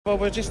Well,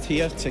 we're just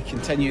here to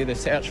continue the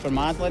search for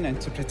Madeleine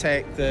and to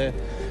protect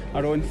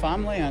our own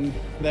family and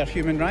their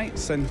human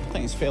rights, and I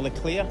think it's fairly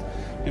clear,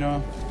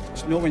 no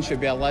one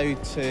should be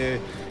allowed to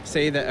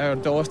say that our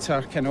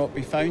daughter cannot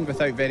be found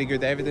without very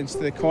good evidence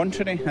to the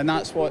contrary, and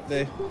that's what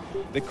the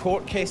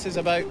court case is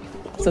about.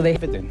 So the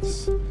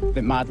evidence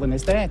that Madeleine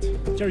is dead.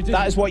 Jerry,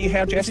 that is what you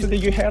heard yesterday.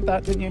 You heard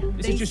that, didn't you?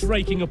 This is just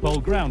raking up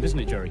old ground, isn't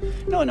it, Jerry?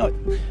 No.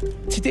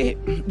 Today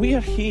we are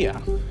here.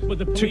 But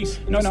the police...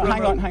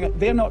 Hang on.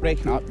 They're not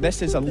raking up.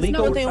 This is a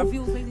legal...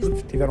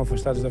 Tiveram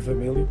afastados da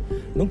família.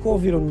 Nunca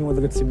ouviram nenhum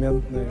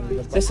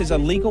agradecimento. This is a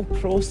legal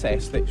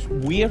process that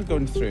we're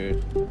going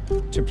through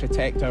to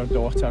protect our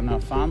daughter and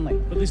our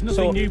family. But there's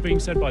nothing new being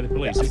said by the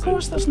police, Of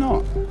course there's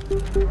not.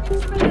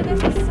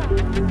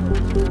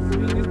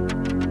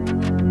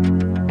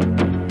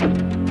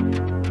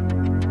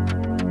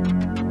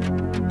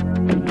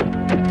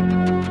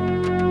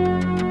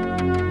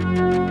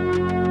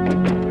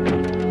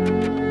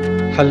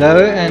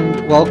 Hello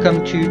and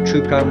welcome to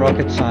True Crime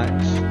Rocket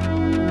Science.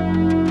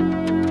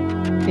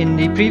 In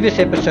the previous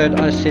episode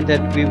I said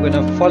that we were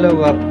going to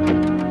follow up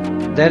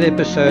that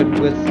episode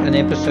with an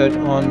episode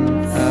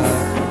on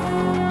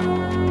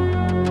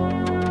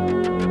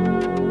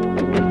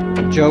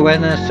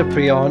Joanna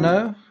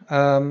Cipriano.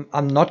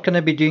 I'm not going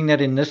to be doing that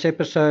in this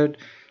episode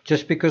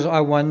just because I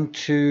want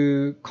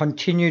to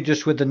continue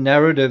just with the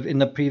narrative in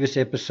the previous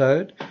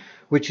episode,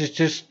 which is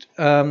just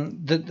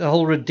the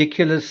whole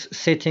ridiculous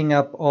setting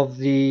up of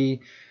the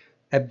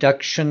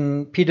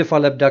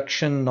pedophile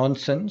abduction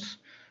nonsense.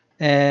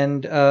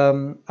 And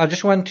I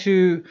just want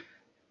to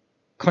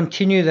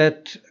continue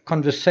that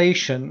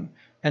conversation,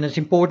 and it's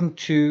important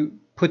to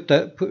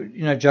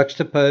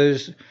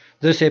juxtapose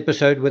this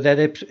episode with that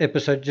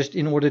episode just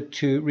in order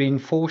to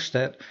reinforce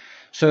that.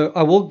 So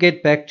I will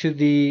get back to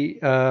the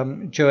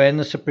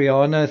Joanna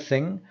Cipriano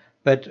thing,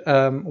 but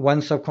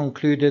once I've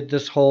concluded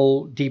this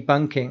whole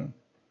debunking.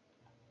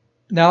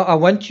 Now, I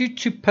want you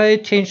to pay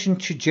attention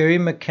to Jerry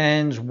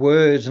McCann's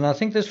words, and I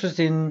think this was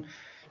in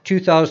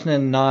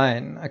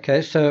 2009.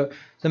 Okay, so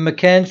the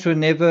McCanns were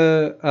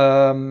never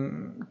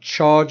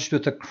charged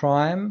with a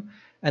crime,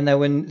 and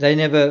they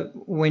never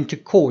went to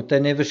court. They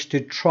never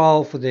stood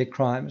trial for their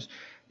crimes,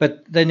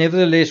 but they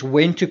nevertheless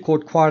went to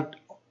court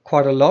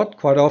quite a lot,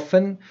 quite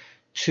often,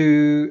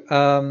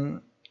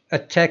 to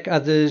attack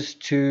others,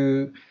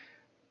 to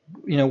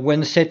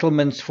win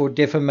settlements for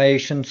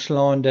defamation,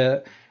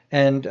 slander.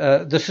 And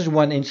this is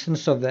one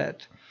instance of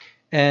that.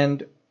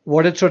 And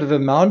what it sort of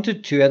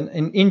amounted to, and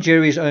in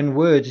Jerry's own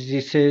words, he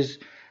says,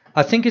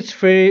 I think it's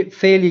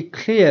fairly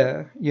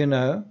clear,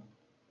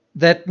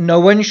 that no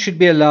one should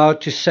be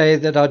allowed to say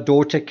that our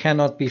daughter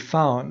cannot be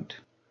found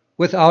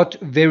without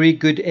very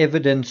good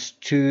evidence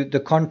to the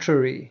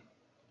contrary.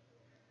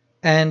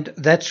 And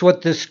that's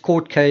what this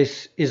court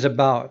case is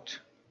about.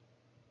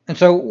 And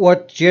so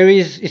what Jerry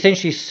is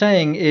essentially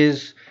saying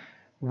is,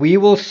 we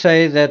will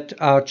say that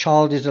our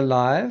child is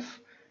alive,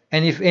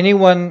 and if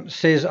anyone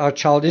says our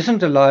child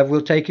isn't alive, we'll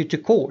take you to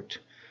court,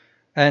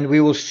 and we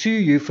will sue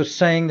you for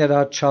saying that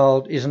our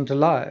child isn't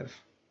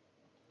alive.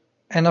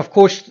 And of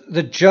course,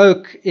 the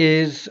joke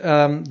is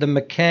the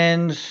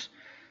McCanns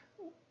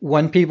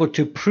want people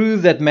to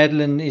prove that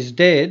Madeleine is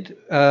dead,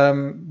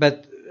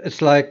 but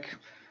it's like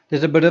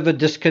there's a bit of a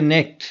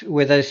disconnect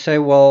where they say,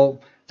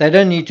 well, they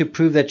don't need to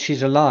prove that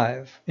she's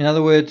alive. In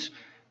other words,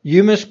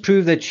 you must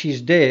prove that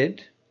she's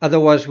dead,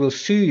 otherwise we'll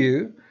sue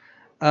you.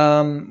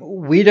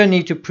 We don't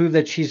need to prove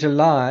that she's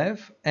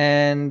alive.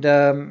 And,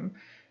 it's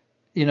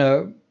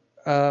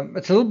a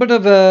little bit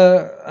of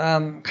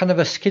a kind of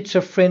a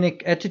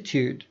schizophrenic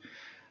attitude.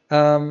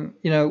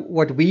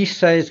 What we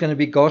say is going to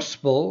be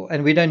gospel,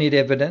 and we don't need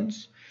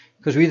evidence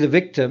because we're the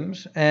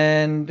victims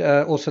and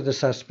also the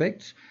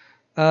suspects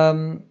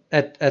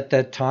at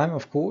that time,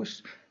 of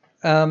course.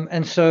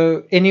 And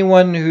so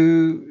anyone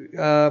who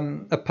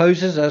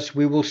opposes us,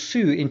 we will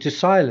sue into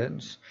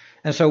silence.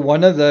 And so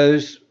one of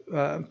those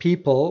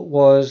people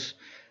was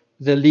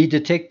the lead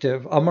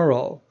detective,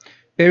 Amaral.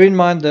 Bear in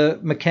mind, the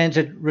McCanns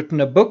had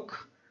written a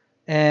book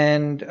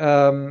and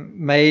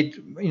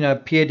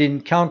appeared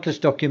in countless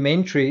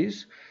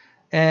documentaries.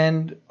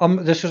 And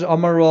this was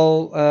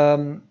Amaral.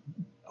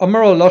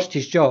 Amaral lost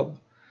his job.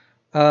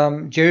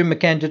 Jerry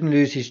McCann didn't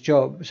lose his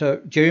job. So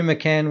Jerry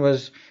McCann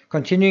was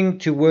continuing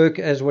to work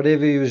as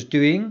whatever he was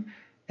doing,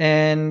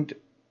 and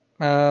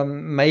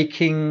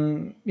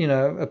making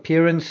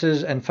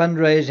appearances and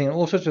fundraising and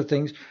all sorts of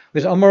things,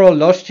 whereas Amaral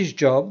lost his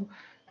job,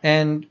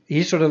 and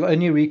his sort of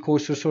only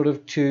recourse was sort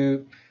of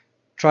to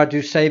try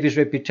to save his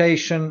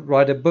reputation,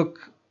 write a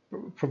book,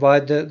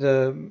 provide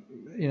a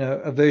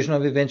version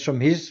of events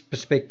from his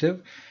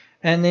perspective.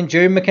 And then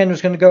Jerry McCann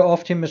was going to go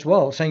after him as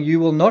well, saying, you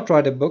will not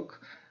write a book,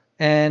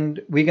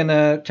 and we're going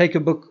to take a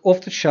book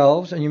off the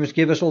shelves, and you must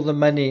give us all the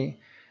money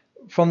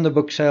from the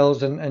book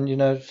sales,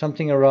 and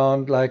something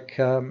around like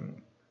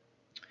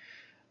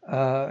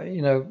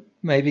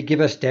maybe give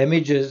us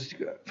damages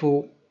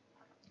for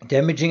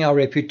damaging our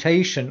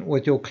reputation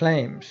with your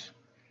claims.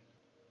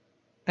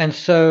 And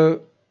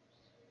so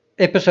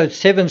episode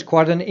 7 is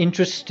quite an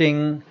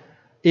interesting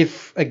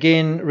if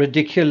again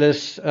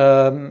ridiculous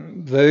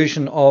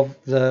version of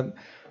the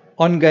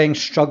ongoing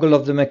struggle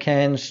of the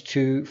McCanns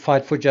to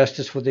fight for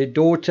justice for their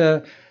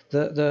daughter,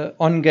 the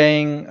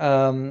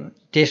ongoing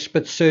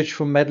desperate search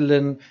for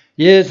Madeleine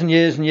years and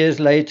years and years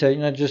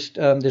later. Just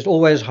there's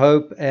always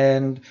hope,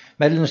 and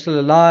Madeleine's still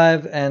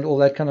alive, and all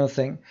that kind of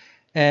thing.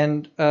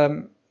 And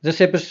this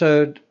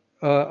episode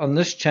on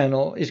this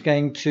channel is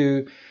going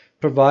to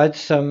provide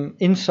some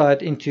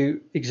insight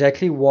into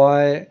exactly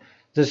why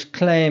this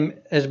claim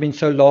has been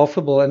so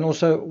laughable, and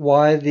also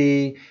why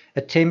the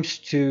attempts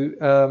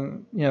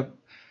to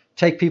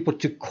take people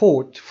to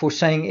court for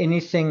saying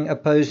anything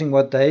opposing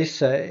what they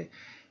say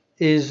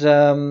has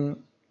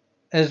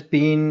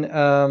been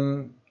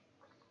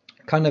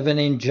kind of an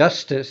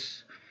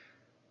injustice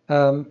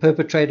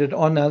perpetrated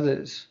on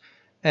others.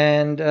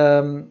 And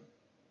a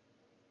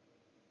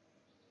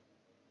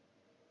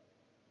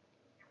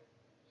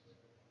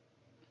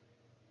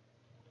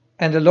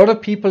lot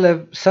of people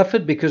have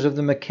suffered because of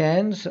the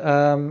McCanns.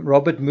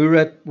 Robert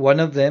Murat, one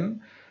of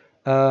them.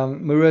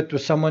 Murat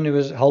was someone who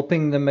was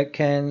helping the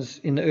McCanns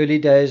in the early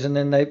days, and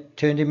then they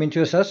turned him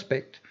into a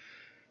suspect.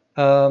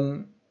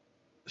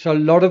 So a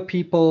lot of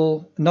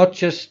people, not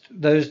just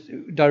those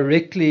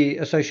directly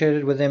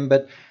associated with them,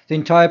 but the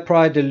entire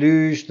Praia de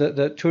Luz,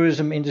 the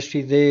tourism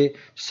industry there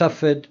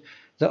suffered.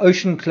 The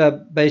Ocean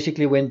Club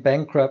basically went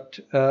bankrupt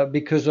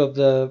because of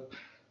the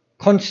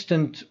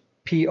constant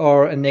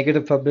PR and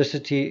negative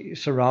publicity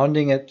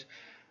surrounding it.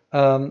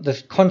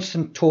 This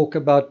constant talk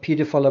about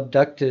pedophile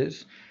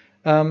abductors.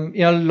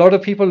 A lot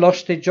of people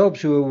lost their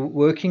jobs who were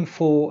working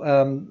for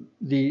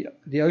the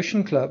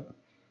Ocean Club.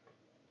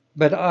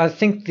 But I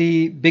think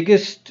the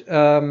biggest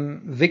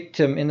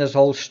victim in this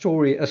whole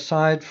story,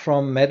 aside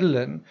from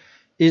Madeleine,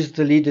 is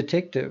the lead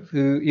detective,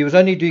 who he was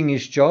only doing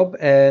his job,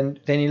 and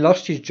then he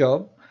lost his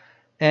job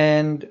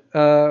and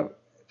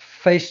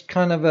faced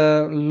kind of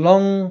a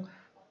long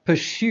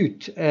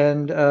pursuit,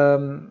 and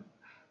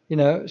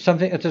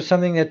something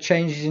that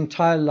changed his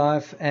entire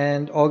life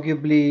and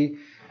arguably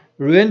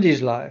ruined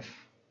his life.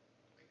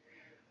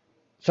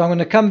 So I'm going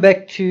to come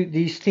back to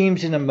these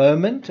themes in a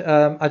moment.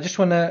 I just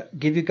want to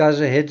give you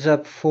guys a heads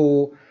up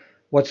for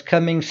what's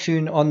coming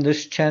soon on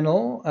this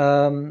channel.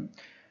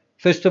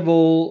 First of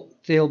all,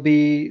 there'll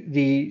be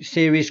the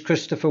series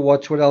Christopher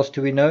Watts, What Else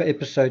Do We Know,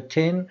 episode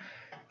 10.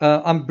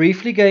 I'm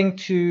briefly going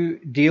to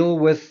deal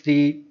with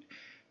the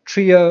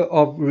trio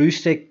of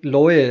Rusek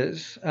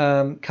lawyers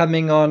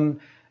coming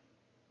on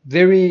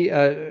very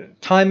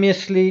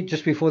timeously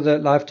just before the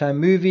Lifetime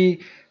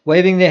movie,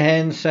 waving their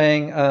hands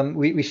saying,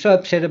 we're so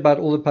upset about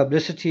all the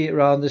publicity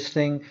around this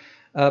thing,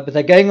 but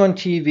they're going on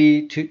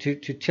TV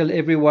to tell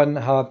everyone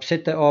how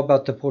upset they are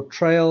about the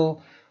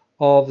portrayal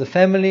of the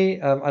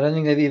family. I don't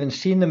think they've even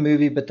seen the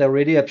movie, but they're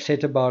already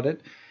upset about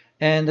it.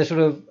 And they're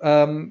sort of,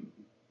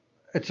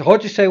 it's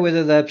hard to say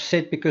whether they're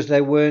upset because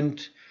they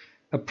weren't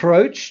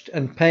approached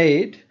and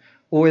paid,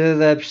 or whether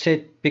they're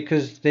upset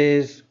because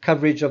there's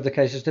coverage of the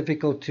case. It's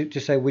difficult to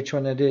say which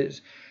one it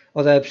is.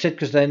 Are they upset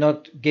because they're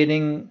not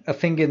getting a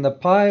finger in the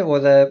pie, or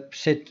they're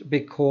upset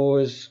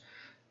because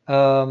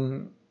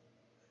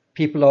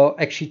people are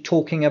actually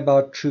talking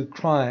about true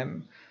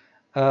crime,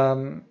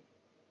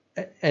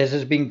 as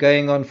has been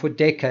going on for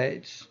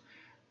decades?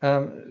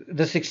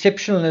 This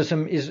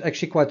exceptionalism is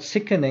actually quite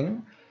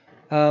sickening,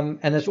 and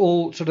it's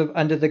all sort of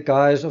under the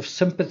guise of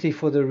sympathy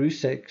for the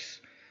Ruseks.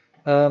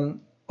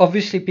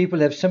 Obviously, people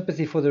have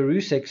sympathy for the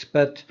Ruseks,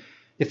 but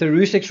if the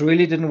Ruseks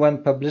really didn't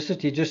want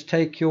publicity, just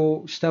take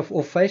your stuff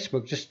off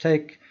Facebook. Just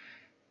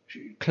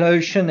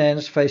close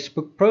Shanann's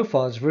Facebook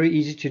profile. It's very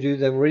easy to do.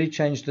 They've already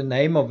changed the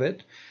name of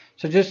it.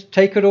 So just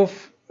take it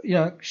off,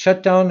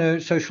 shut down her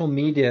social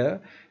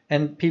media,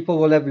 and people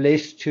will have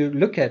less to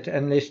look at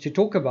and less to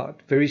talk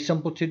about. Very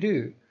simple to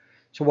do.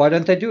 So why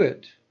don't they do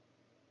it?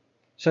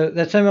 So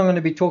that's something I'm going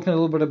to be talking a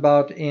little bit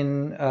about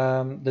in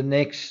the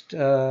next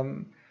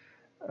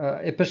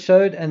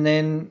episode. And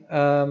then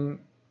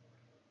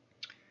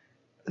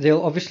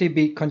there'll obviously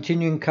be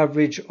continuing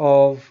coverage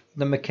of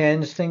the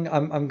McCanns thing.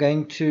 I'm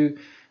going to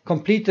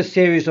complete the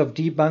series of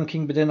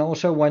debunking, but then I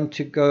also want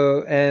to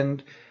go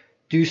and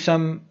do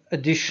some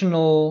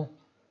additional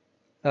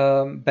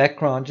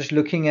background, just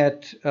looking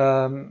at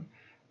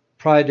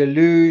Praia de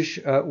Luz,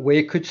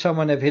 where could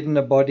someone have hidden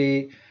a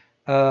body,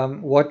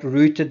 what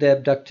route did the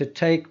abductor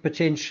take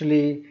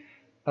potentially,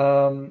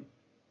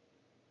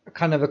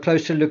 kind of a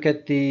closer look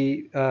at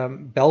the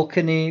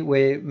balcony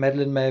where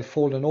Madeleine may have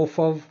fallen off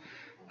of.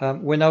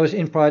 When I was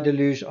in Praia de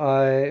Luz,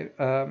 I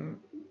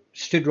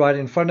stood right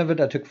in front of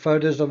it. I took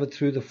photos of it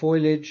through the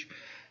foliage.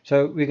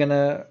 So we're going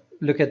to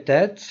look at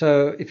that.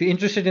 So if you're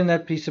interested in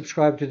that, please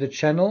subscribe to the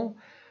channel.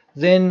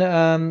 Then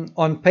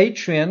on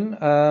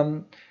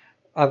Patreon,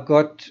 I've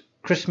got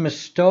Christmas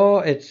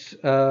Star. It's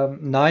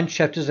 9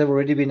 chapters have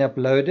already been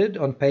uploaded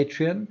on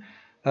Patreon.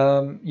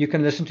 You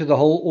can listen to the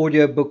whole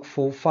audio book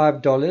for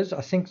 $5.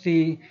 I think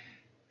the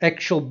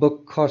actual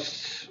book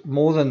costs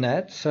more than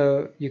that,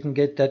 so you can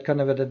get that kind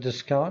of at a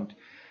discount.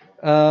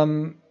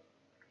 Of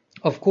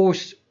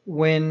course,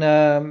 when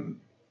I've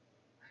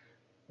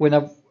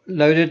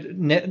loaded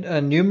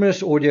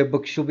numerous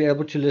audiobooks. You'll be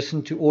able to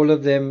listen to all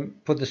of them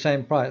for the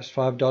same price,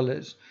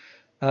 $5.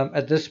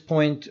 At this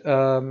point,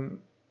 I'm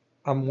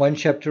one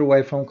chapter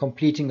away from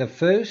completing the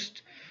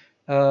first,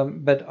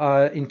 but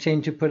I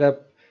intend to put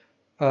up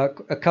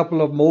a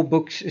couple of more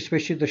books,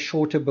 especially the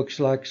shorter books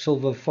like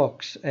Silver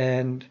Fox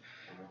and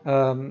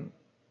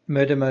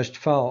Murder Most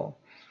Foul.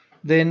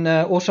 Then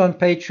also on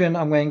Patreon,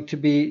 I'm going to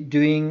be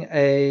doing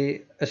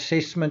a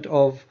assessment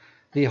of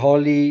the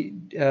Harley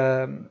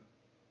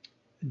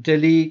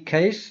Dilly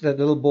case, that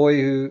little boy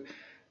who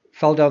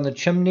fell down the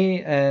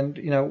chimney, and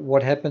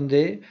what happened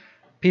there.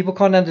 People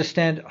can't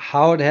understand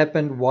how it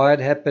happened, why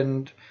it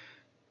happened,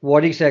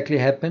 what exactly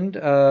happened.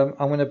 I'm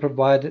going to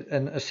provide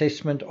an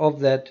assessment of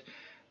that,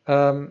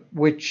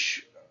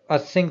 which I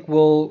think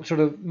will sort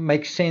of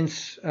make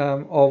sense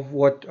of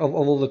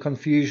all the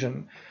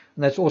confusion.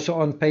 And that's also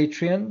on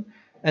Patreon.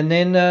 And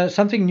then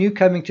something new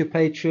coming to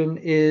Patreon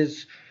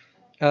is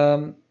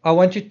I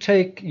want to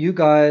take you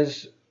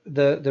guys,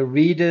 the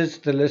readers,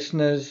 the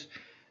listeners,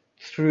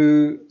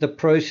 through the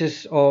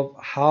process of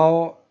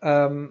how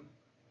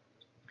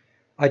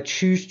I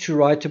choose to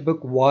write a book,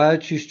 why I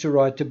choose to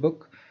write a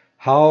book,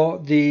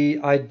 how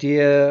the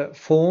idea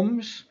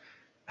forms,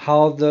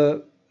 how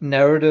the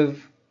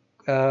narrative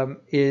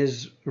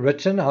is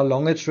written, how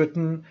long it's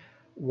written,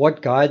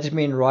 what guides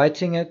me in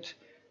writing it,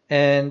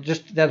 and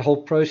just that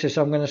whole process.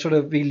 I'm going to sort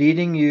of be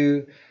leading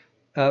you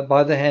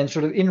by the hand,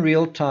 sort of in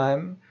real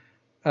time,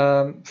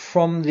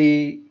 from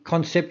the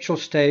conceptual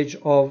stage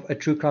of a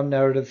true crime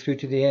narrative through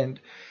to the end.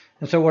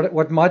 And so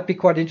what might be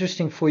quite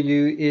interesting for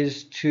you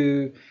is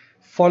to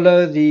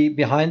follow the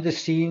behind the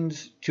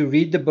scenes, to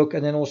read the book,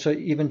 and then also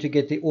even to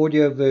get the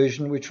audio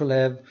version, which will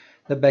have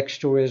the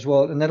backstory as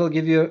well. And that'll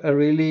give you a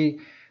really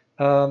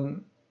fly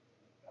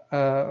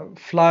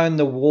on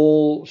the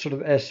wall sort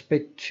of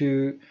aspect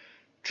to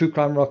true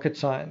crime rocket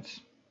science.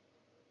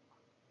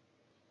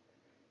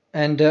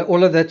 And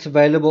all of that's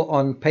available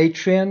on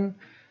Patreon.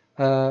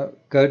 Go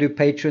to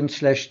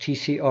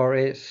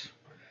patreon.com/TCRS.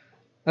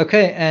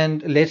 Okay,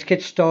 and let's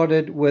get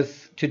started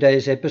with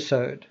today's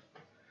episode.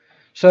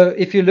 So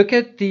if you look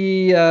at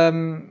the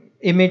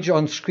image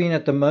on screen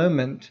at the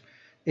moment,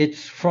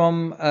 it's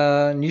from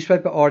a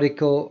newspaper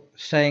article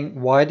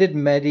saying, "Why did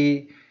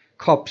Maddie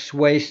cops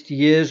waste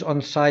years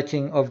on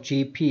citing of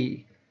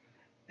GP?"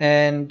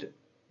 And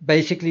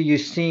basically you're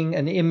seeing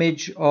an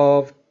image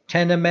of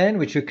Tannerman,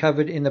 which we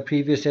covered in the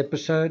previous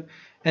episode,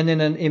 and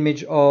then an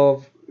image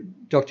of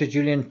Dr.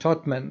 Julian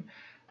Totman.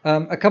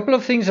 A couple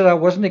of things that I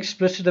wasn't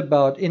explicit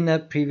about in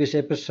that previous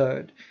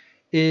episode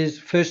is,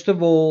 first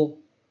of all,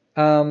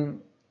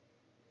 when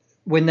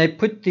they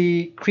put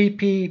the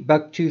creepy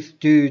bucktooth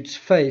dude's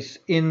face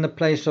in the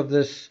place of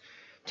this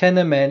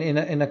Tannerman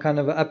in a kind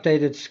of an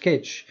updated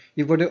sketch,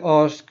 you've got to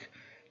ask,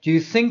 do you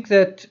think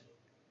that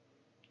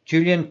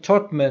Julian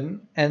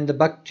Totman and the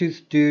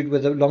bucktooth dude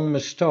with a long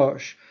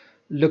moustache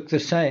look the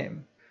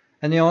same?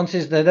 And the answer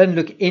is they don't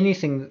look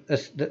anything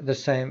the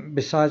same,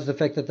 besides the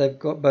fact that they've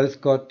both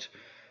got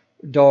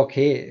dark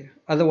hair.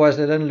 Otherwise,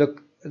 they don't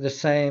look the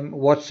same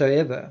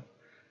whatsoever.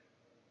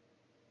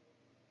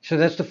 So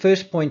that's the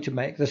first point to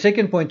make. The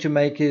second point to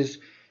make is,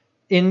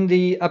 in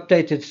the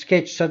updated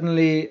sketch,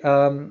 suddenly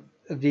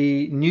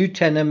the new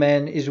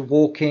Tannerman is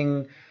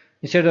walking,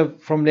 instead of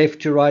from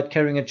left to right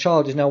carrying a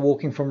child, is now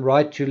walking from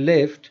right to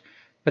left,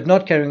 but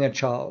not carrying a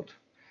child.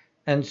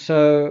 And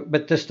so,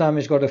 but this time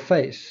he's got a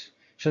face.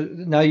 So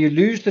now you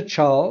lose the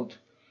child,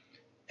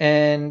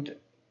 and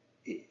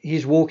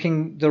he's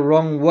walking the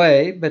wrong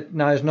way, but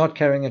now he's not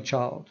carrying a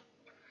child.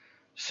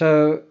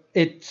 So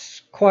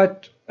it's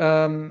quite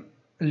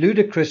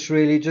ludicrous,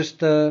 really. Just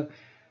just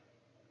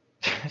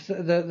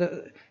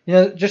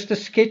the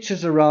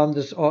sketches around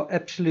this are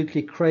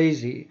absolutely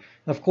crazy.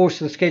 And of course,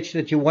 the sketch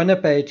that you want to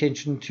pay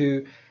attention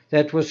to,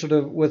 that was sort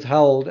of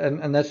withheld,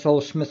 and that's the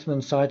whole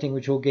Smithman sighting,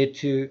 which we'll get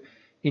to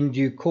in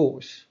due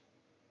course.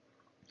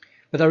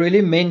 But I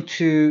really meant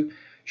to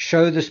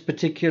show this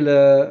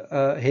particular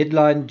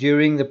headline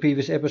during the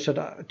previous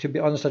episode. To be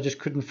honest, I just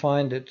couldn't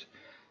find it.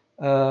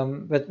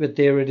 But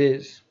there it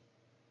is.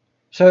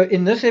 So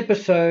in this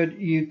episode,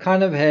 you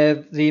kind of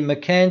have the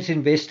McCanns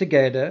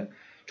investigator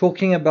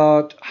talking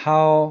about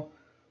how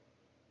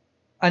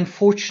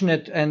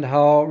unfortunate and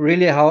how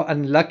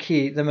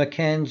unlucky the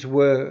McCanns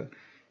were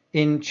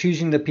in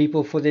choosing the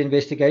people for the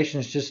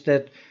investigations, just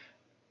that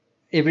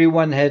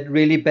everyone had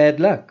really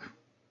bad luck.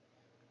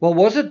 Well,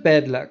 was it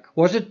bad luck?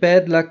 Was it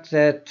bad luck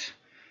that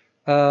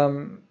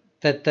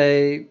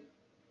they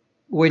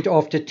went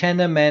after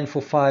Tannerman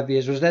for 5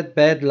 years? Was that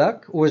bad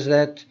luck, or was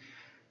that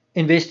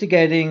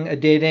investigating a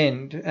dead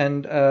end,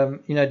 and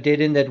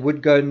dead end that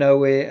would go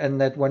nowhere,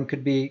 and that one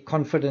could be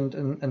confident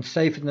and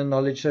safe in the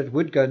knowledge that it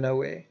would go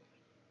nowhere?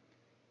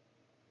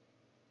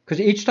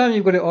 Because each time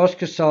you've got to ask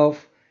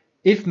yourself,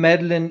 if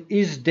Madeleine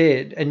is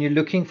dead and you're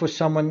looking for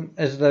someone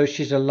as though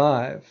she's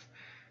alive,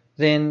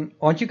 then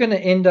aren't you going to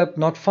end up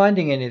not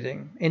finding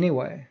anything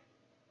anyway?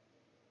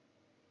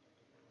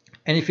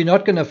 And if you're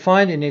not going to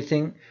find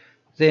anything,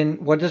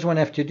 then what does one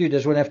have to do?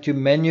 Does one have to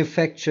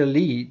manufacture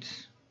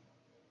leads?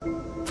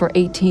 For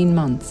 18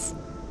 months,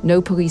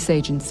 no police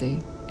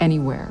agency,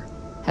 anywhere,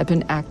 had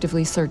been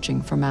actively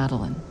searching for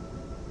Madeleine.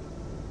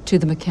 To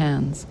the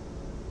McCanns,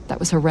 that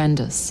was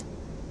horrendous,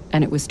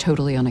 and it was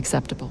totally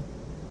unacceptable.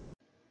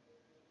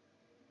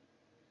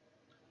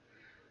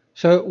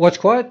 So what's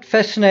quite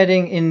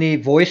fascinating in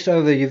the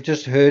voiceover you've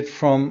just heard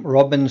from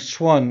Robin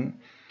Swan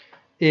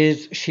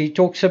is she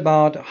talks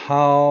about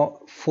how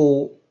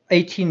for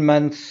 18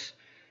 months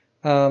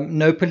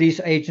no police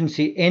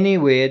agency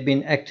anywhere had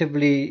been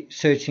actively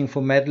searching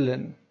for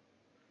Madeleine.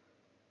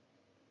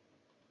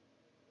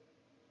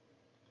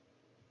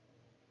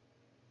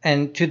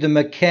 And to the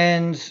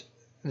McCanns,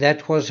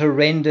 that was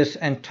horrendous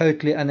and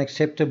totally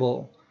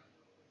unacceptable.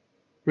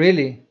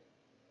 Really?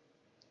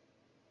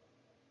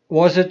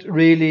 Was it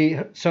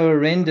really so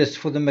horrendous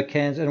for the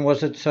McCanns, and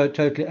was it so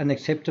totally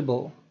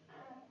unacceptable?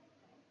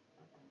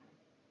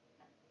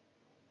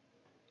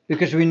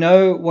 Because we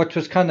know what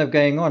was kind of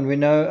going on. We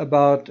know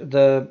about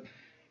the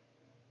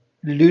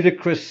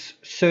ludicrous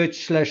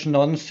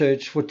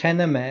search/non-search for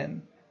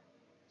Tannerman.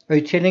 Are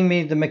you telling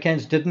me the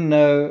McCanns didn't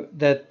know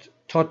that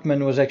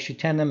Totman was actually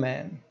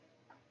Tannerman?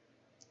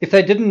 If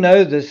they didn't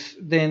know this,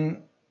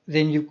 then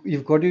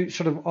you've got to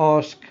sort of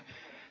ask,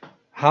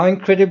 how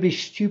incredibly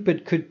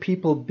stupid could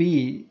people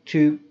be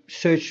to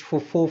search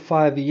for 4 or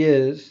 5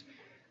 years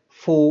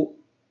for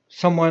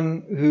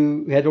someone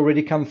who had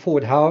already come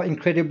forward? How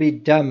incredibly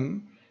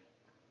dumb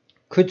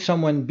could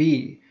someone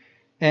be?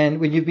 And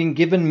when you've been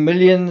given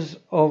millions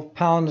of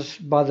pounds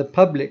by the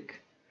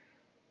public,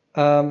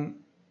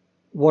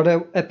 what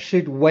an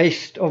absolute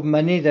waste of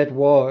money that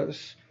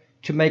was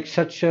to make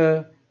such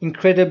a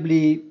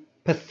incredibly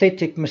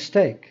pathetic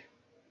mistake.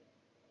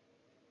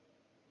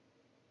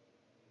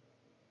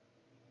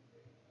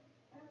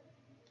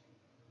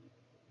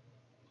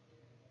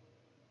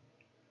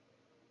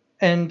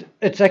 And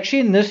it's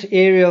actually in this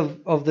area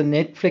of the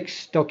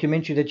Netflix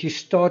documentary that you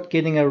start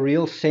getting a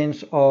real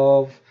sense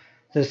of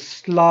the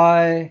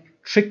sly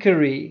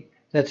trickery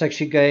that's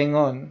actually going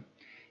on.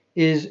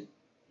 Is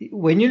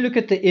when you look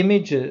at the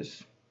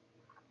images,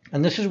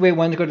 and this is where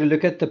one's got to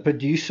look at the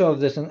producer of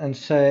this and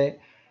say,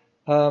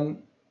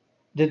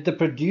 did the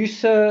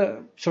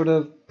producer sort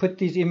of put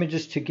these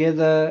images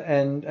together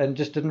and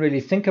just didn't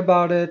really think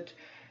about it?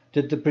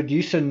 Did the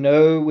producer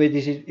know where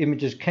these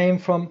images came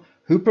from?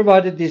 Who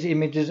provided these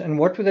images, and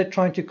what were they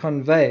trying to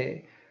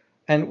convey?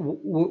 And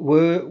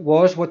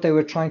was what they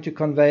were trying to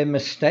convey a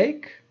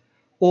mistake?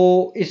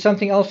 Or is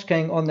something else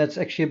going on that's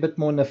actually a bit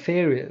more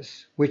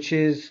nefarious? Which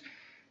is,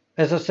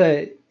 as I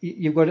say,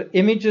 you've got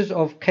images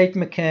of Kate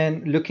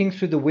McCann looking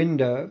through the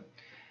window.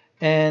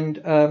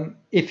 And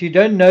if you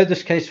don't know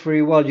this case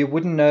very well, you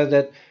wouldn't know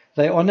that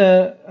they're on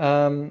a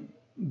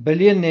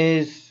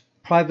billionaire's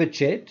private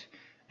jet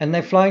and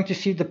they're flying to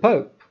see the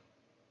Pope.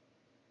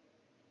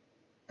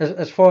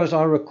 As far as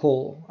I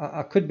recall,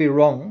 I could be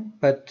wrong,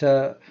 but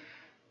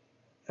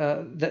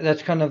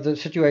that's kind of the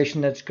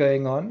situation that's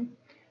going on.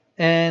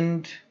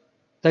 And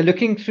they're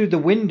looking through the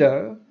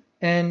window,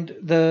 and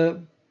the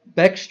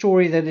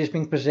backstory that is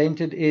being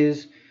presented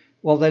is,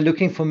 well, they're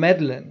looking for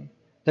Madeleine.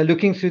 They're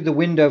looking through the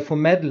window for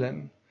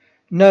Madeleine.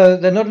 No,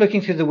 they're not looking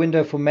through the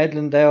window for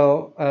Madeleine. They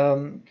are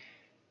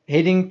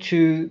heading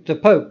to the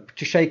Pope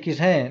to shake his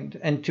hand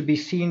and to be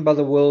seen by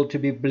the world to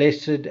be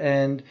blessed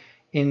and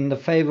in the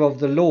favor of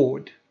the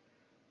Lord.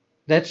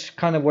 That's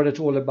kind of what it's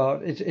all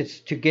about. It's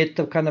to get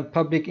the kind of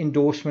public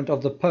endorsement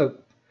of the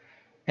Pope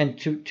and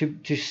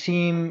to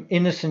seem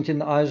innocent in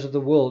the eyes of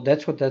the world.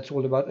 That's what that's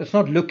all about. It's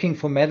not looking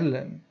for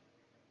Madeleine.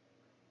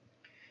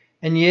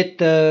 And yet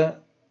the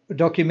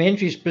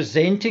documentary is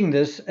presenting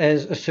this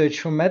as a search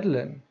for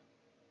Madeleine.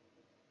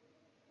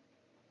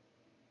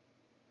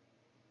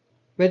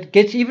 But it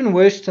gets even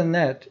worse than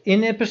that.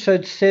 In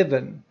episode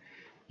 7,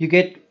 you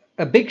get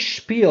a big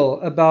spiel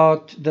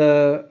about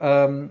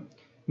the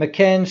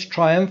McCanns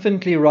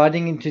triumphantly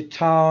riding into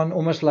town,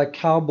 almost like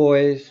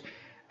cowboys,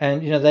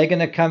 and they're going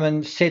to come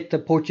and set the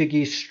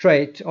Portuguese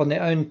straight on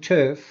their own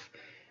turf.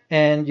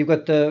 And you've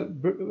got the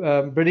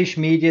British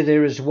media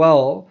there as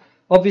well,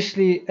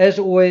 obviously, as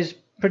always,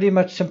 pretty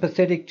much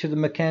sympathetic to the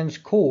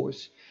McCanns'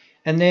 cause.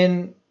 And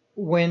then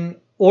when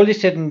all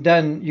is said and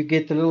done, you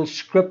get the little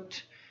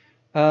script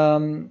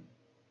on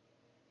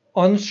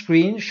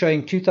screen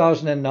showing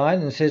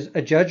 2009 and says,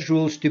 a judge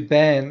rules to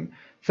ban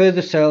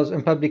further sales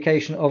and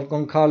publication of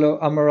Goncalo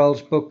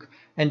Amaral's book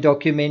and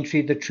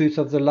documentary, The Truth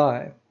of the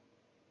Lie.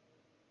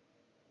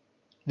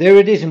 There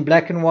it is in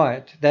black and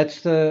white. That's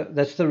the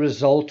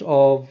result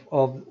of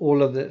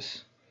all of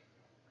this.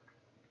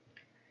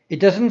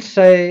 It doesn't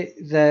say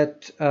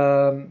that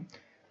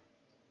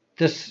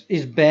this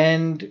is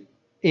banned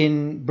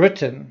in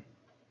Britain.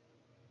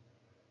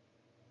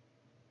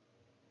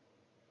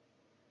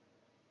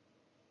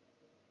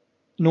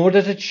 Nor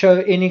does it show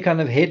any kind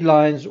of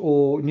headlines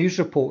or news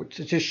reports.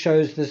 It just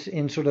shows this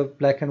in sort of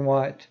black and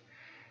white.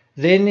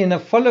 Then in a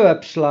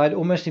follow-up slide,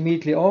 almost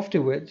immediately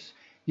afterwards,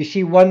 you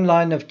see one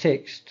line of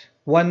text,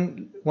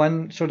 one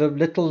sort of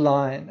little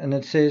line, and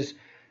it says,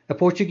 a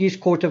Portuguese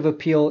court of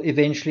appeal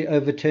eventually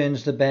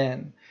overturns the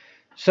ban.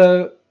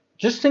 So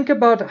just think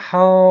about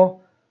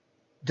how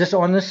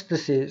dishonest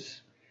this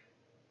is.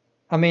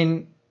 I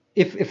mean,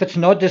 if it's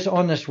not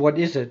dishonest, what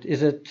is it?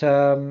 Is it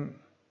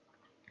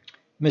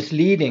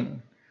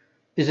misleading?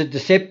 Is it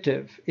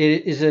deceptive?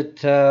 Is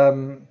it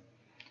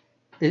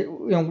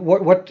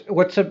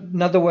what's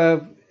another way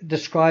of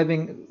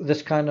describing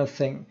this kind of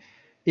thing?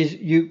 Is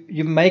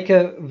you make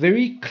a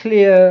very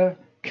clear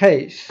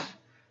case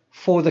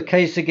for the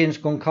case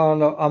against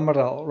Goncalo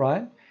Amaral,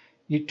 right?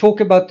 You talk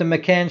about the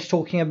McCanns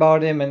talking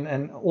about him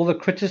and all the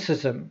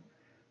criticism,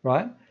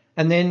 right?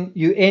 And then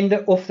you end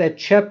off that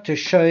chapter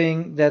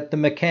showing that the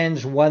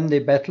McCanns won their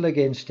battle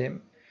against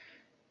him.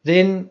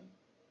 Then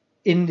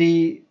in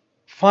the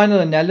final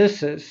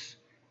analysis,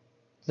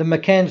 the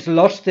McCanns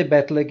lost their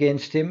battle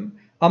against him.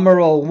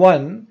 Amaral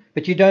won,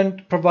 but you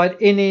don't provide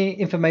any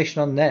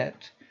information on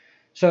that.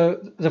 So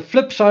the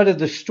flip side of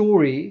the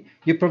story,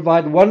 you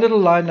provide one little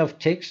line of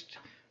text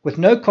with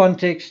no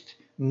context,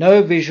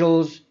 no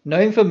visuals, no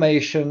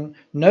information,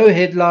 no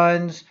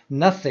headlines,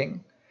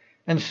 nothing.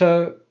 And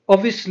so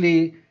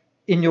obviously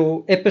in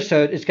your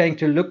episode, it's going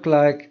to look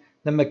like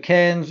the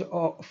McCanns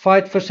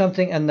fight for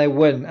something and they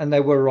win and they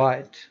were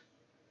right.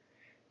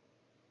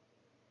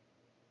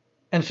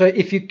 And so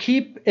if you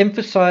keep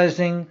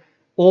emphasizing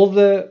all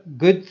the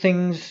good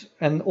things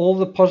and all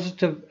the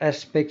positive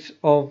aspects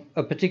of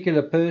a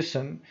particular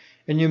person,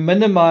 and you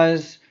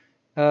minimize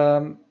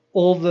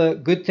all the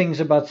good things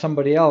about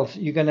somebody else,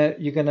 you're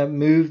gonna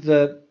move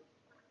the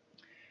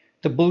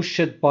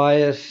bullshit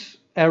bias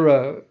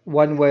arrow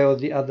one way or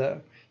the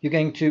other. You're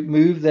going to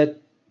move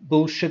that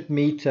bullshit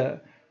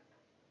meter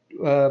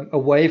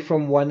away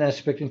from one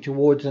aspect and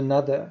towards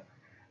another.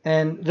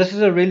 And this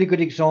is a really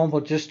good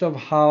example just of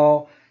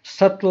how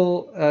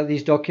subtle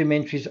these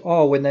documentaries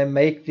are when they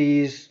make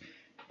these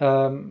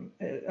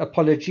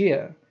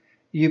apologia.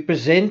 You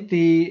present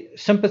the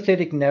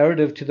sympathetic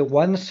narrative to the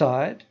one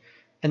side,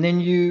 and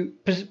then you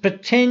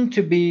pretend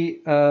to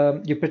be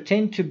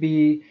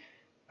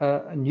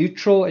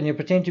neutral, and you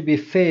pretend to be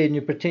fair, and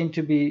you pretend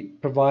to be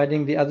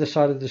providing the other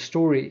side of the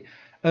story.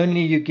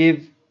 Only you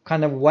give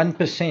kind of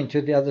 1%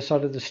 to the other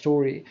side of the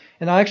story.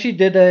 And I actually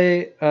did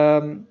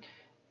a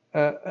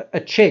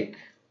check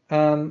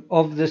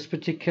of this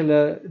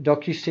particular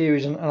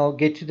docuseries, and I'll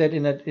get to that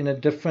in a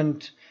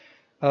different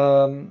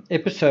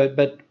episode.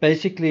 But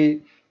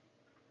basically,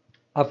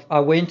 I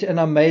went and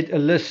I made a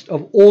list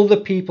of all the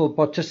people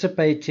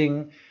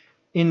participating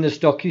in this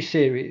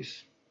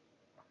docuseries.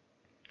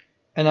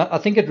 And I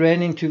think it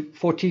ran into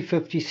 40,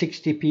 50,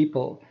 60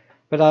 people.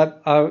 But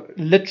I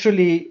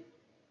literally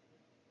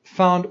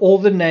found all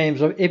the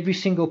names of every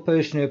single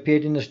person who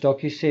appeared in this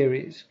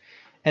docuseries.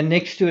 And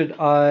next to it,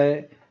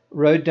 I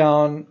wrote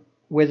down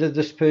whether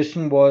this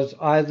person was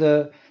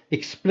either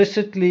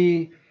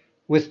explicitly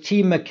with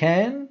Team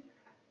McCann,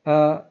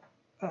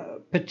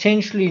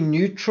 potentially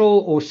neutral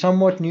or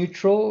somewhat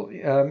neutral,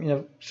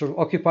 sort of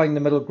occupying the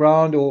middle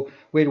ground, or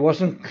where it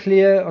wasn't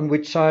clear on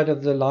which side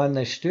of the line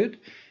they stood.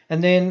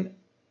 And then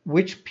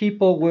which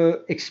people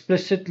were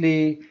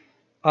explicitly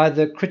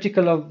either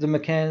critical of the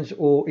McCanns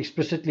or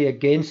explicitly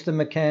against the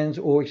McCanns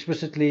or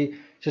explicitly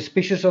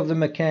suspicious of the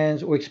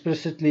McCanns or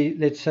explicitly,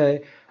 let's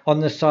say,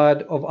 on the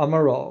side of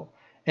Amaral.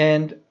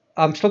 And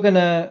I'm still going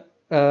to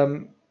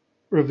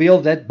reveal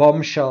that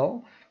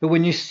bombshell. But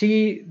when you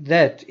see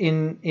that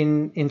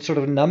in sort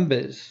of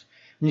numbers,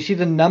 when you see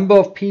the number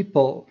of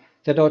people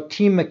that are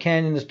Team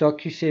McCann in this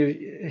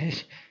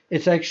docuseries,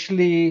 it's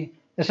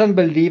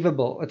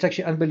unbelievable. It's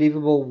actually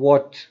unbelievable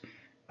what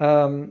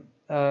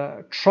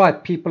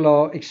tripe people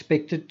are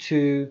expected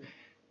to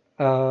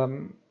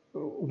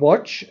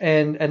watch,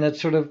 and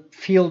it's sort of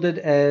fielded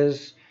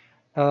as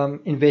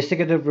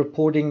investigative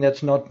reporting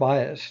that's not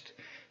biased.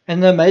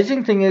 And the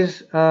amazing thing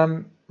is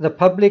the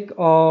public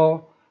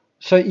are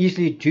so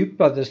easily duped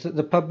by this, that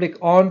the public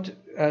aren't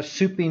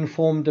super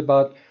informed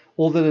about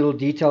all the little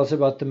details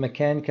about the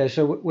McCann case.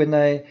 So when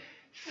they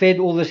fed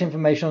all this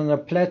information on a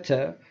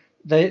platter,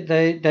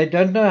 they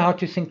don't know how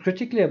to think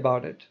critically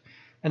about it.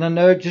 And I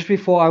know just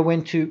before I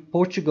went to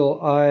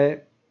Portugal, I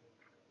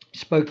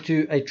spoke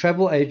to a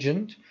travel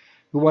agent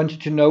who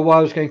wanted to know why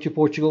I was going to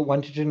Portugal,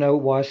 wanted to know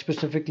why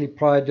specifically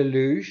Praia de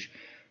Luz.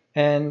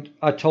 And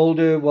I told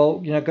her, well,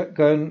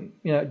 go and,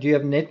 do you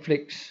have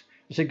Netflix?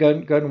 I said, go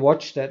and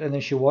watch that. And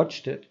then she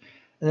watched it.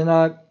 And then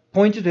I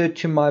pointed her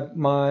to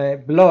my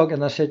blog,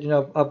 and I said,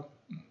 I've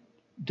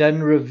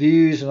done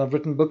reviews and I've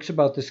written books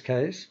about this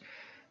case.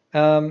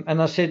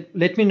 And I said,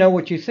 let me know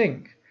what you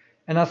think.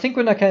 And I think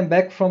when I came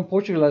back from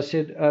Portugal, I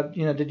said,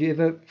 did you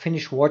ever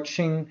finish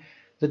watching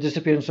The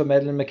Disappearance of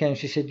Madeleine McCann?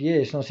 She said,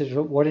 yes. And I said,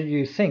 what did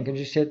you think? And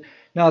she said,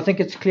 no, I think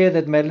it's clear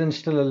that Madeleine's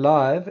still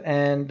alive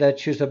and that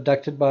she was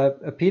abducted by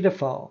a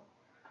pedophile.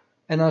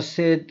 And I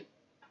said,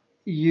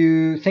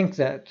 you think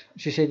that?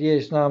 She said,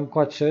 yes. No, I'm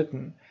quite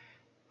certain.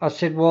 I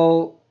said,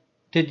 well,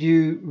 did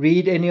you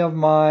read any of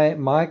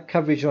my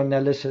coverage or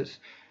analysis?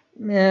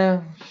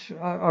 Yeah,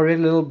 I read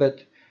a little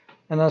bit.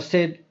 And I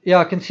said, yeah,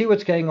 I can see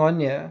what's going on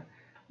here.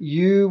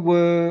 You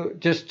were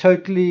just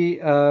totally,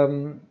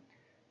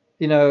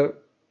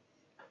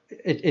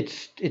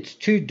 it's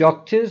two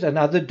doctors and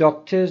other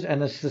doctors,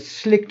 and it's the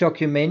slick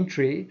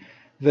documentary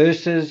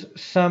versus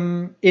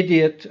some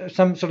idiot,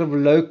 some sort of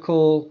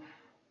local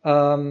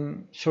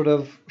sort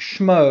of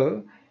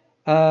schmo.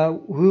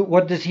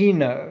 What does he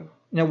know?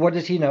 What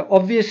does he know?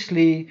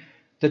 Obviously,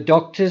 the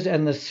doctors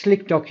and the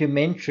slick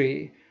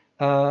documentary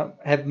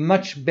have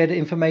much better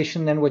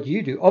information than what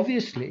you do,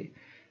 obviously.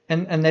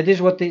 And that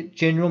is what the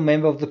general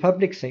member of the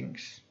public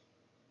thinks.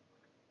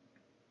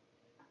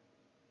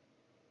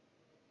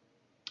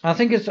 I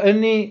think it's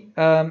only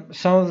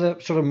some of the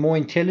sort of more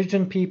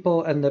intelligent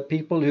people and the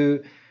people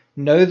who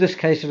know this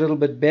case a little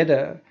bit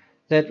better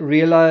that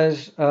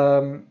realize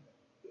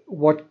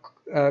what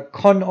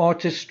con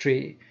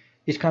artistry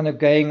is kind of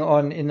going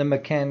on in the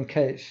McCann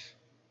case.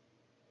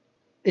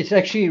 It's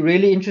actually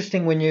really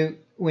interesting when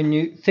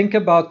you think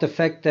about the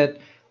fact that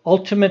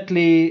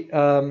ultimately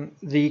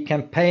the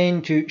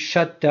campaign to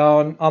shut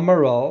down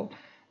Amaral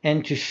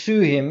and to sue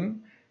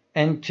him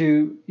and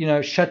to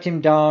shut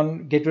him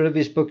down, get rid of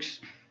his books,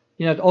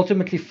 it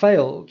ultimately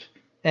failed.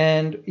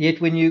 And yet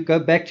when you go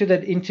back to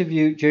that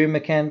interview Jerry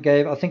McCann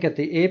gave, I think at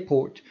the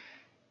airport,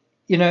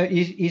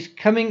 he's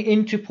coming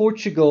into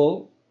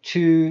Portugal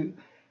to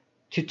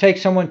take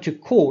someone to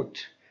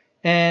court.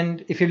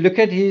 And if you look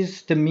at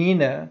his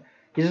demeanor,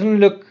 he doesn't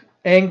look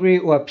angry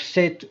or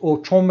upset or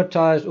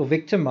traumatized or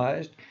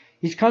victimized.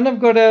 He's kind of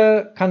got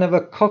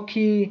a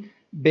cocky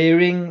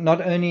bearing,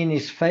 not only in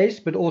his face,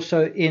 but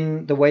also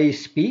in the way he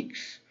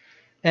speaks.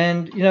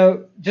 And,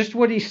 just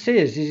what he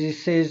says is he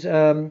says,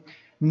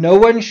 no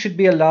one should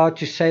be allowed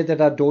to say that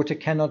our daughter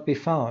cannot be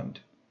found.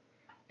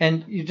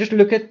 And you just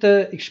look at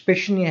the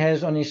expression he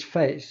has on his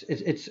face.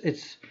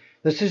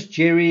 This is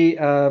Jerry,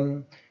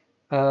 kind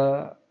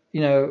of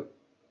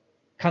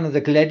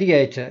the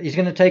gladiator. He's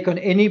going to take on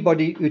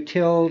anybody who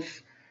tells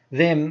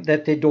them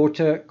that their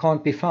daughter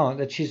can't be found,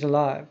 that she's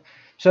alive.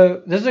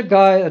 So there's a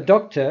guy, a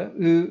doctor,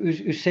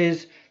 who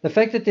says the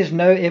fact that there's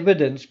no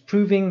evidence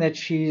proving that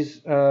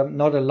she's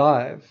not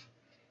alive.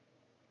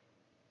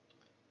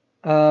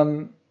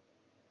 I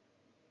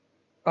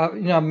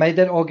made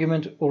that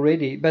argument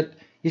already, but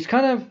he's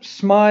kind of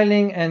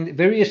smiling and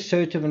very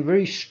assertive and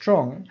very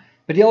strong,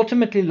 but he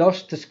ultimately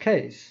lost this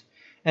case.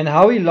 And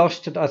how he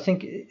lost it, I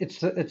think it's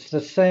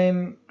the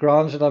same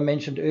grounds that I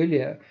mentioned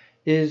earlier,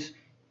 is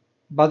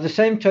by the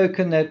same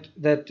token that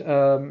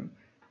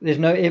there's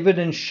no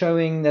evidence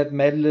showing that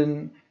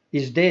Madeleine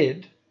is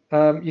dead,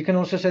 you can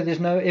also say there's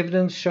no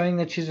evidence showing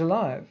that she's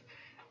alive.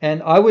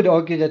 And I would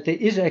argue that there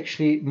is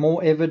actually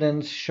more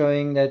evidence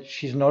showing that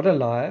she's not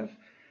alive,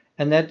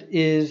 and that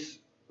is,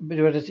 but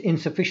it's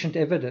insufficient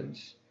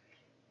evidence.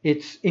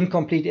 It's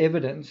incomplete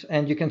evidence.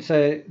 And you can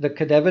say the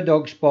cadaver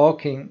dog's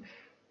barking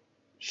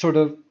sort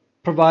of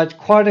provides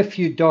quite a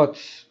few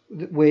dots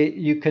where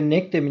you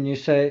connect them and you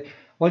say,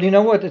 well, you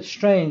know what, it's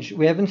strange.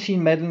 We haven't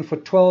seen Madeleine for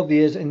 12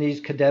 years, and these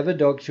cadaver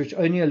dogs, which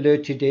only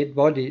alert to dead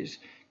bodies,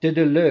 did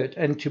alert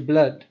and to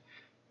blood.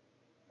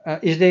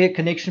 Is there a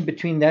connection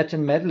between that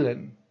and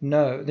Madeleine?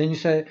 No. Then you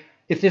say,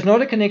 if there's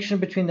not a connection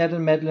between that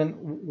and Madeleine,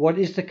 what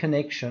is the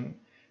connection?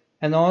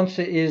 And the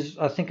answer is,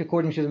 I think,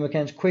 according to the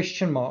McCanns,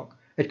 question mark.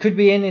 It could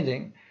be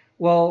anything.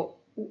 Well,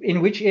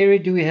 in which area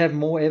do we have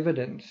more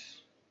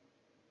evidence?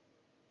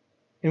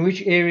 In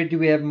which area do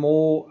we have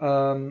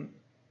more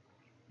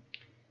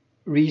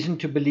reason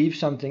to believe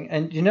something?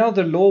 And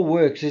the law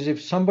works is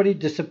if somebody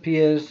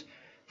disappears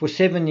for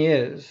 7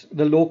 years,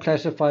 the law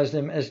classifies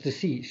them as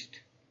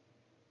deceased.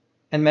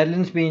 And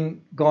Madeleine's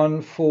been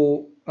gone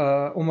for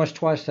almost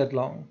twice that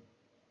long.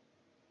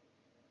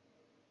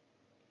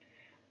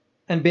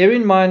 And bear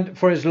in mind,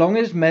 for as long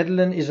as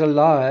Madeleine is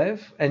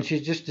alive and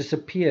she's just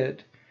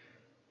disappeared,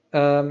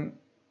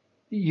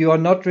 you are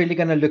not really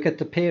going to look at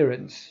the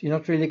parents. You're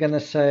not really going to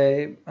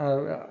say,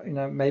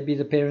 maybe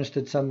the parents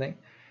did something.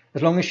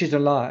 As long as she's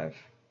alive.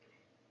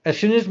 As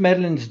soon as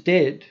Madeleine's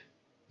dead,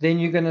 then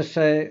you're going to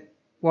say,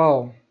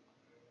 wow,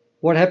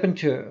 what happened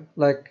to her?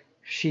 Like,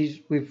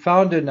 we've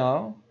found her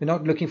now. We're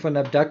not looking for an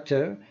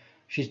abductor.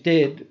 She's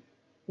dead.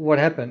 What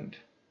happened?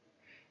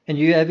 And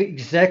you have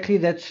exactly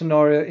that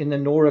scenario in the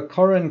Nora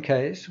Corrin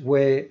case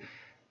where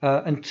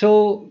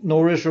until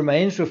Nora's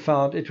remains were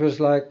found, it was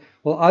like,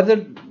 well,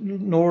 either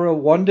Nora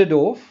wandered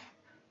off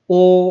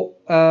or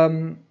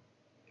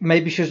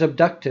maybe she was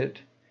abducted.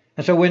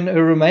 And so when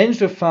her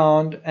remains were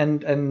found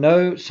and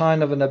no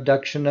sign of an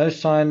abduction, no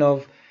sign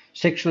of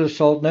sexual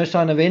assault, no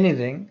sign of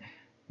anything,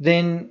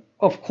 then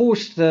of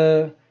course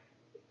the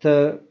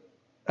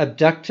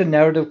abductor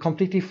narrative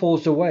completely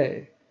falls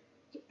away.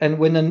 And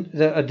when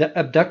the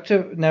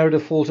abductor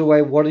narrative falls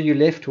away, what are you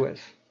left with?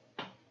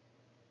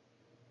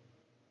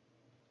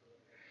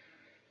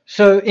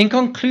 So in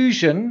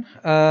conclusion,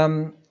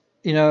 I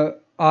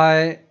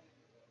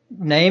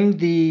named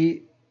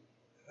the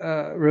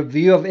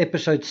review of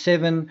episode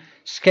 7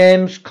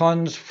 Scams,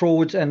 Cons,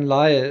 Frauds and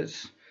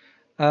Liars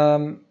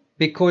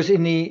because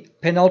in the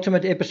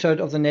penultimate episode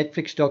of the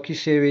Netflix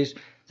docuseries,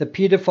 the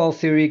pedophile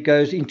theory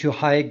goes into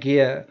high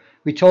gear.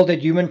 We're told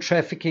that human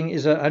trafficking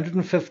is a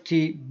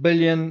 $150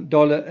 billion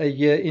a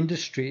year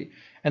industry,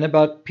 and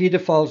about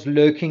pedophiles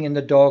lurking in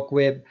the dark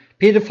web.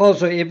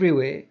 Pedophiles are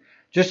everywhere.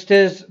 Just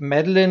as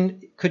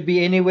Madeleine could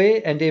be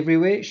anywhere and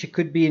everywhere, she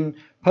could be in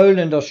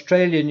Poland,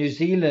 Australia, New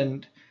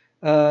Zealand,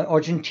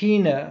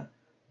 Argentina.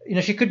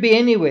 She could be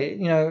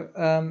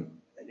anywhere.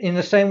 In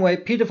the same way,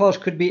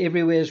 pedophiles could be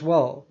everywhere as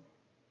well.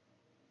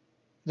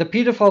 The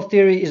pedophile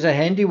theory is a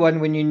handy one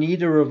when you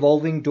need a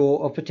revolving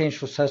door of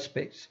potential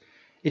suspects.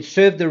 It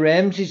served the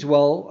Ramseys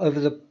well over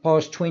the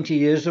past 20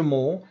 years or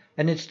more,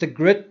 and it's the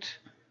gift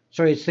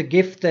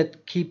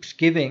that keeps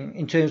giving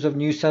in terms of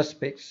new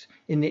suspects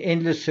in the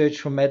endless search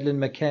for Madeleine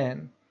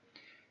McCann.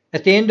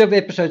 At the end of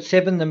episode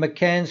 7, the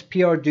McCann's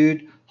PR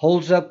dude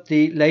holds up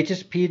the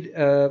latest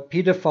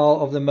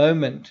pedophile of the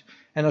moment.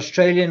 An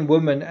Australian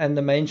woman, and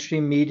the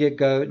mainstream media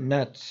go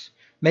nuts.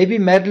 Maybe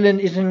Madeleine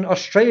is in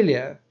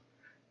Australia.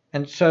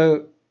 And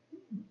so,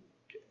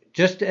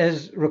 just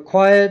as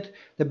required,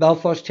 the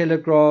Belfast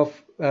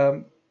Telegraph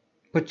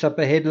puts up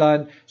a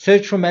headline,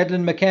 "Search for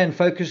Madeleine McCann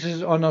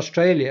focuses on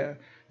Australia."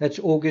 That's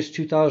August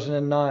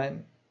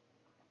 2009.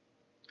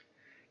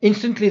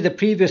 Instantly, the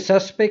previous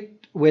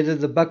suspect, whether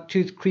the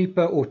bucktooth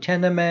creeper or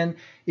Tannerman,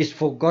 is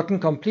forgotten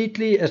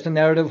completely as the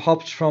narrative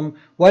hops from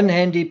one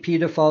handy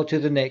paedophile to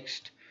the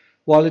next,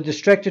 while a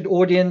distracted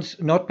audience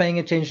not paying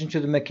attention to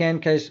the McCann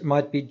case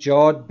might be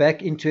jarred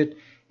back into it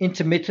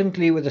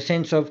intermittently with a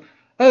sense of,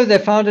 oh, they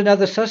found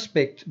another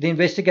suspect. The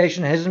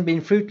investigation hasn't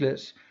been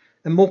fruitless.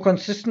 A more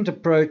consistent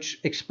approach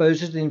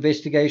exposes the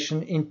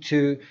investigation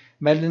into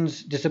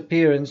Madeleine's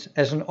disappearance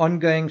as an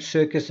ongoing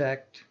circus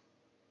act.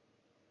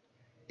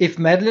 If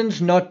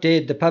Madeleine's not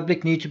dead, the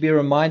public need to be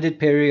reminded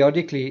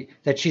periodically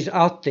that she's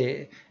out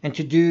there, and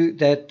to do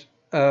that,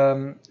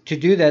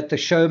 the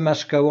show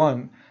must go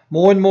on.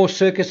 More and more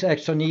circus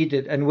acts are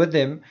needed, and with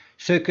them,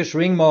 circus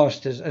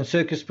ringmasters and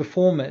circus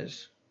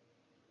performers.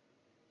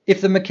 If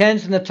the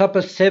McCanns in the top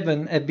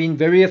 7 have been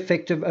very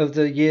effective over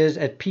the years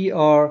at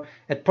PR,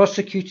 at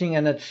prosecuting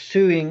and at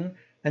suing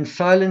and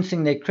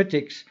silencing their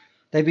critics,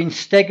 they've been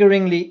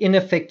staggeringly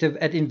ineffective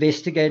at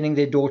investigating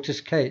their daughter's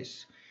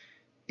case.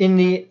 In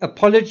the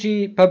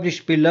apology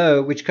published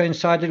below, which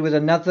coincided with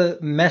another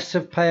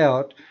massive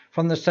payout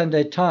from the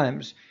Sunday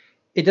Times,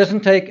 it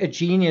doesn't take a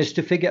genius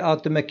to figure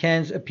out the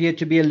McCanns appear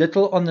to be a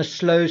little on the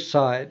slow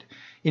side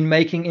in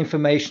making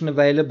information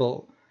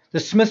available. The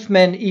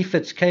Smithman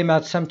efforts came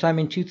out sometime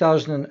in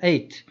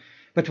 2008,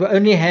 but were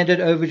only handed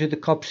over to the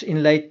cops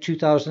in late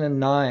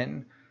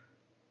 2009.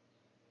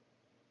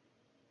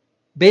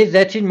 Bear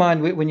that in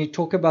mind when you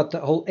talk about the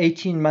whole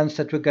 18 months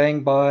that were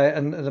going by,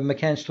 and the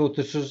McCanns thought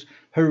this was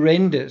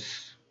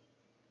horrendous.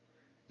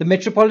 The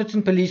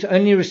Metropolitan Police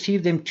only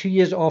received them 2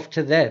 years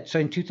after that, so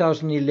in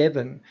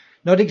 2011.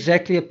 Not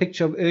exactly a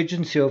picture of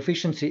urgency or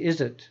efficiency,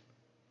 is it?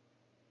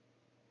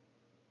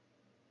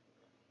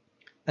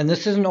 And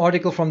this is an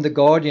article from The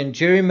Guardian.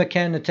 Jerry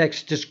McCann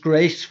attacks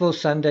disgraceful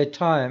Sunday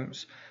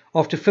Times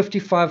after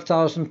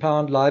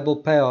 £55,000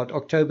 libel payout,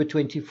 October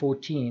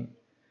 2014.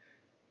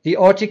 The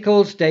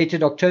article's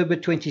dated October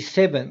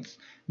 27th.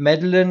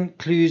 Madeleine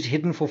clues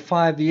hidden for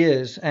 5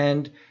 years,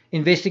 and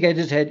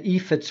investigators had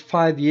efforts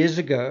 5 years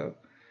ago.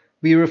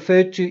 We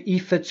referred to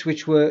efforts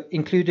which were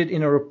included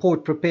in a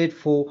report prepared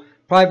for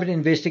private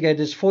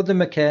investigators for the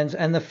McCanns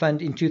and the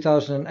fund in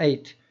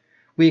 2008.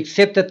 We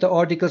accept that the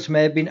articles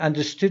may have been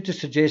understood to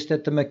suggest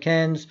that the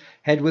McCanns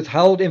had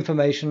withheld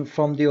information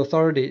from the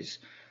authorities.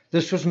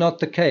 This was not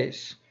the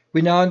case.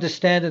 We now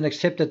understand and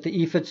accept that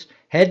the efforts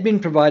had been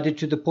provided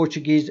to the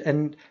Portuguese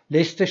and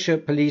Leicestershire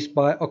police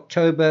by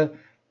October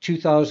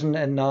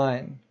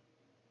 2009.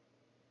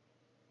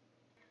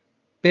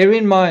 Bear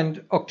in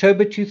mind,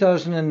 October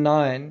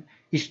 2009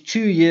 is 2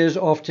 years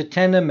after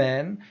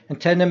Tannerman, and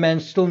Tannerman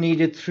still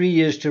needed 3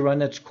 years to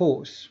run its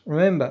course.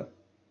 Remember.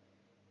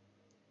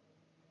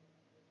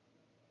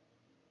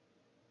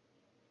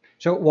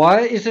 So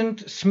why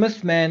isn't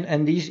Smithman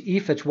and these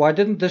efforts, why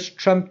didn't this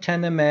trump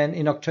Tannerman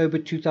in October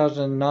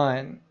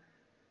 2009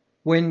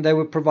 when they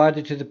were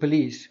provided to the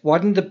police? Why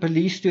didn't the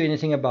police do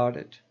anything about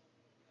it?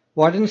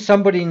 Why didn't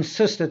somebody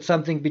insist that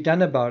something be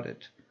done about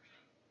it?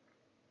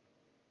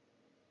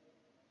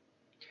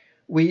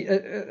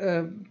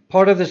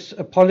 Part of this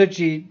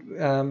apology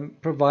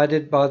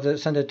provided by the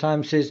Sunday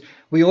Times says,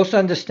 we also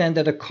understand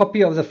that a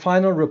copy of the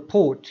final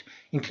report,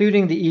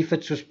 including the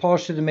efforts, was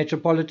passed to the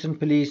Metropolitan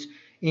Police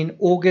in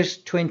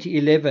August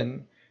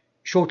 2011,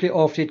 shortly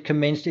after it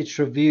commenced its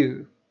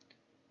review.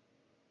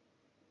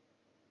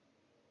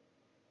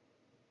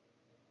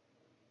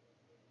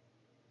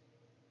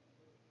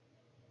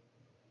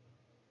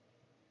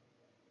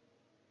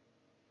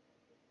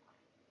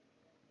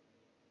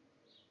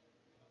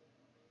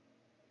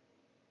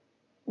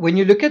 When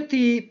you look at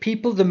the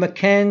people the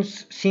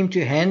McCanns seem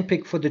to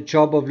handpick for the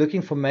job of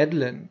looking for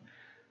Madeleine,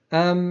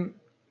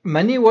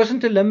 money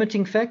wasn't a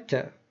limiting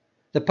factor.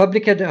 The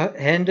public had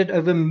handed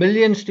over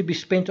millions to be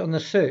spent on the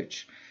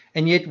search,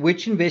 and yet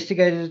which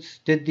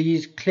investigators did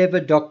these clever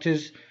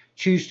doctors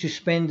choose to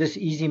spend this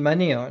easy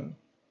money on?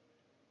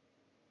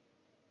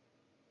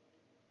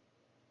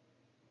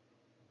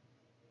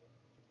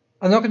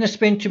 I'm not going to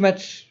spend too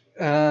much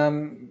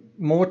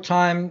more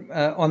time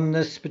on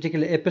this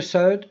particular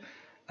episode,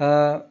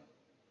 but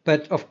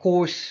of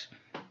course,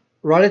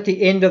 right at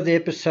the end of the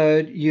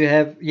episode, you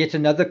have yet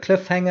another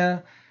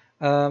cliffhanger.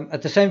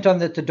 At the same time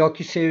that the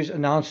docuseries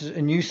announces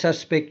a new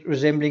suspect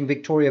resembling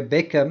Victoria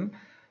Beckham,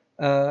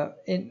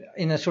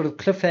 in a sort of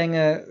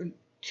cliffhanger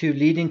to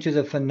lead into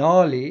the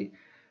finale,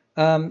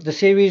 the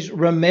series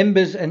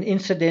remembers an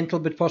incidental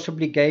but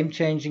possibly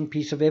game-changing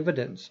piece of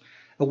evidence.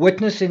 A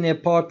witness in the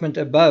apartment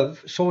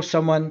above saw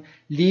someone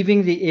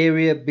leaving the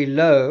area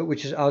below,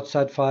 which is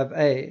outside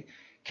 5A.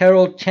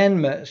 Carol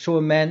Tannerman saw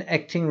a man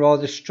acting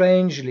rather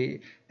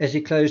strangely as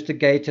he closed the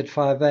gate at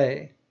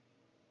 5A.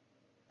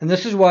 And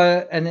this is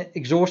why an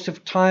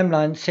exhaustive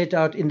timeline set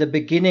out in the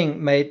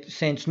beginning made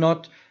sense,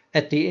 not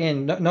at the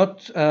end.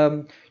 Not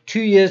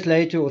 2 years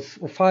later or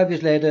 5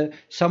 years later,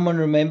 someone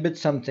remembered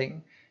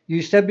something. You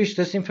establish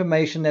this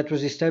information that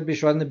was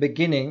established right in the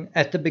beginning,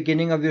 at the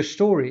beginning of your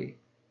story.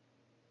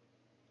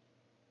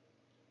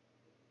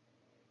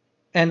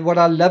 And what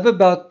I love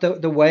about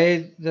the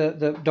way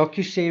the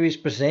docuseries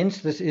presents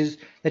this is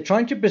they're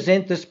trying to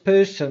present this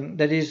person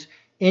that is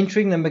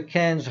entering the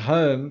McCann's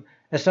home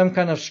as some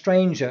kind of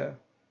stranger.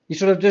 He's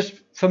sort of just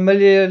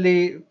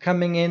familiarly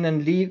coming in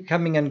and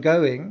coming and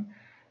going.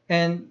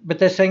 But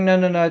they're saying,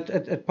 no,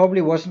 it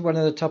probably wasn't one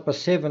of the top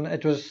 7.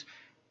 It was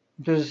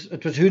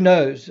who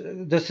knows.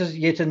 This is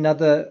yet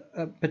another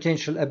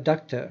potential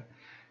abductor.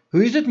 Who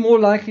is it more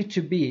likely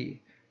to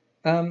be?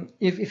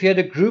 If you had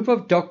a group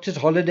of doctors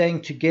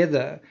holidaying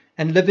together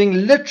and living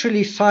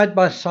literally side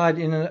by side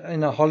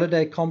in a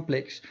holiday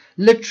complex,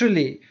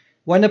 literally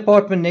one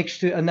apartment next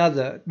to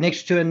another,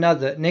 next to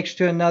another, next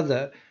to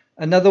another,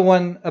 another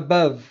one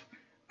above,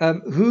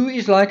 who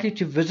is likely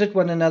to visit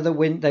one another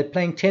when they're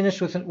playing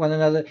tennis with one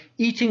another,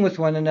 eating with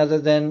one another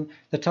than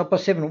the top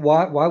 7?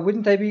 Why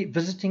wouldn't they be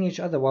visiting each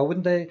other? Why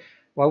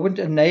wouldn't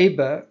a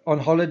neighbor on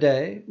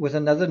holiday with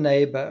another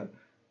neighbor,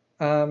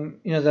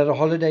 that are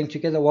holidaying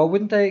together, why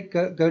wouldn't they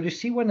go to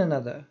see one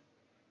another?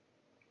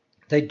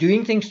 They're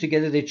doing things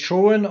together. Their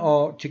children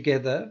are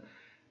together.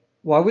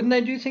 Why wouldn't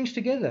they do things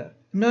together?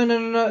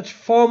 No. It's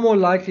far more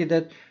likely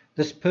that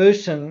this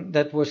person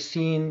that was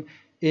seen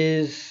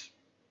is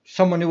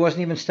someone who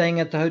wasn't even staying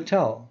at the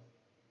hotel.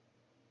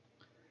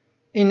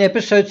 In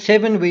episode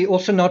 7, we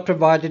also not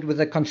provided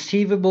with a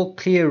conceivable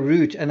clear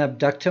route an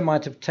abductor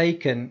might have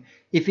taken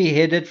if he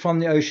headed from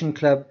the Ocean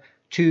Club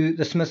to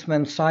the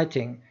Smithman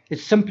sighting.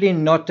 It's simply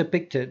not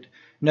depicted.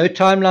 No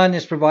timeline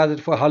is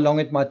provided for how long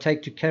it might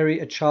take to carry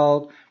a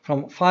child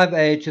from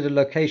 5A to the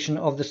location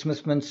of the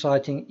Smithman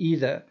sighting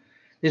either.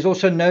 There's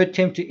also no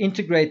attempt to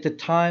integrate the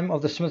time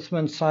of the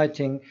Smithman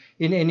sighting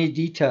in any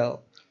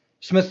detail.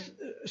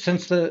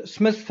 Since the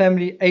Smith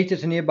family ate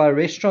at a nearby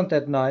restaurant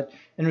that night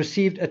and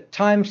received a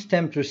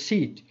time-stamped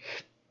receipt,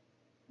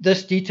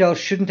 this detail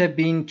shouldn't have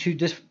been too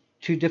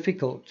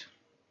difficult.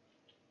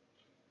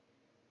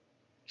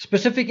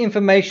 Specific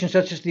information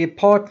such as the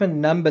apartment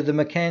number the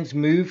McCanns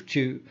moved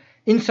to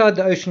inside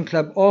the Ocean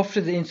Club after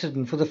the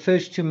incident for the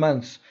first 2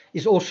 months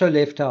is also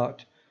left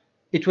out.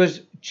 It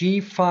was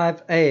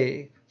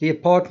G5A, the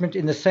apartment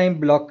in the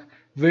same block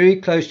very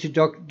close to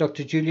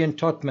Dr. Julian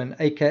Totman,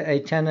 aka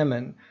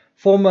Tannerman,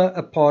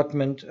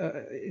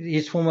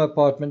 his former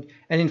apartment,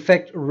 and in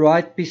fact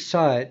right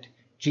beside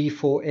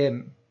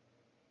G4M.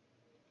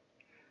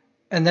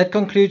 And that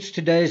concludes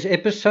today's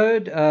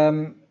episode.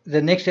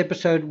 The next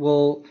episode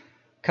will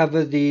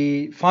cover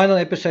the final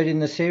episode in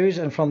the series,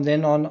 and from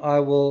then on I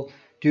will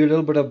do a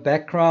little bit of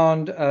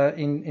background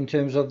in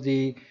terms of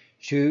the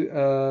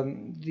Joanna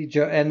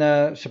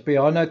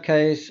Cipriano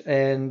case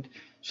and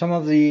some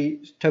of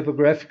the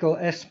topographical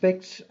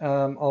aspects.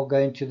 I'll go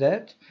into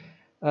that.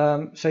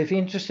 So if you're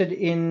interested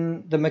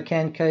in the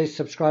McCann case,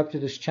 subscribe to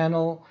this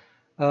channel.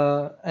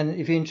 And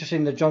if you're interested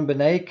in the John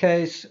Bonet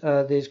case,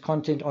 there's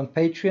content on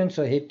Patreon,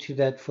 so head to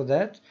that for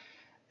that.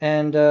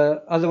 And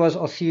otherwise,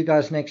 I'll see you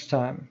guys next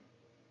time.